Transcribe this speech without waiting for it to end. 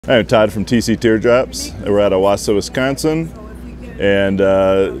I'm Todd from TC Teardrops. We're out of Wausau, Wisconsin, and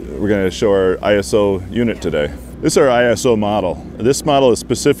we're going to show our ISO unit today. This is our ISO model. This model is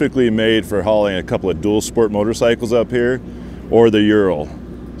specifically made for hauling a couple of dual sport motorcycles up here, or the Ural.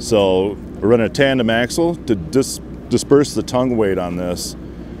 So we're running a tandem axle to disperse the tongue weight on this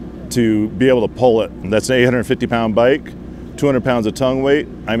to be able to pull it. And that's an 850-pound bike. 200 pounds of tongue weight.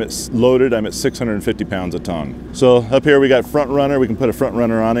 I'm at 650 pounds of tongue. So up here we got front runner. We can put a front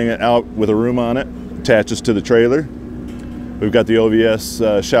runner on it out with a room on it. Attaches to the trailer. We've got the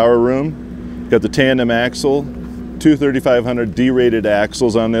OVS shower room. Got the tandem axle. Two 3500 D-rated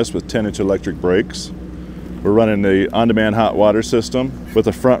axles on this with 10-inch electric brakes. We're running the on-demand hot water system with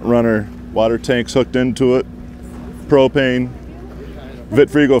the front runner water tanks hooked into it. Propane.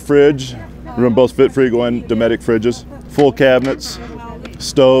 Vitfrigo fridge. We run both Vitfrigo and Dometic fridges. Full cabinets,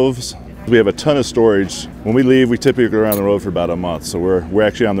 stoves. We have a ton of storage. When we leave, we typically are on the road for about a month, so we're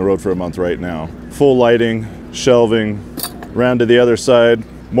actually on the road for a month right now. Full lighting, shelving, round to the other side,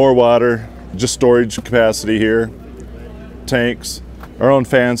 more water, just storage capacity here, tanks. Our own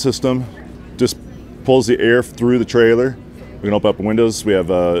fan system just pulls the air through the trailer. We can open up windows. We have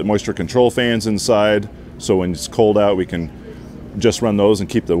moisture control fans inside, so when it's cold out, we can just run those and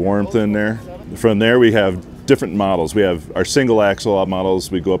keep the warmth in there. From there, we have different models. We have our single axle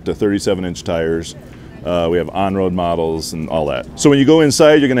models. We go up to 37-inch tires. We have on-road models and all that. So when you go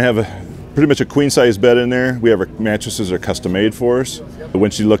inside, you're going to have pretty much a queen-size bed in there. We have our mattresses that are custom made for us.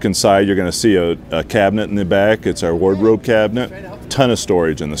 Once you look inside, you're going to see a cabinet in the back. It's our wardrobe cabinet. Ton of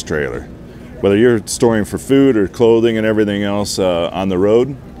storage in this trailer. Whether you're storing for food or clothing and everything else on the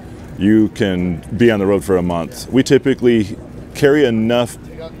road, you can be on the road for a month. We typically carry enough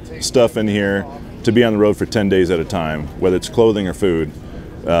stuff in here to be on the road for 10 days at a time, whether it's clothing or food.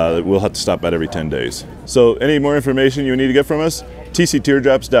 We'll have to stop out every 10 days. So any more information you need to get from us,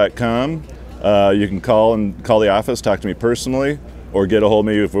 tcteardrops.com. You can call the office, talk to me personally, or get a hold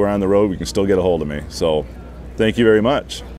of me if we're on the road. We can still get a hold of me. So thank you very much.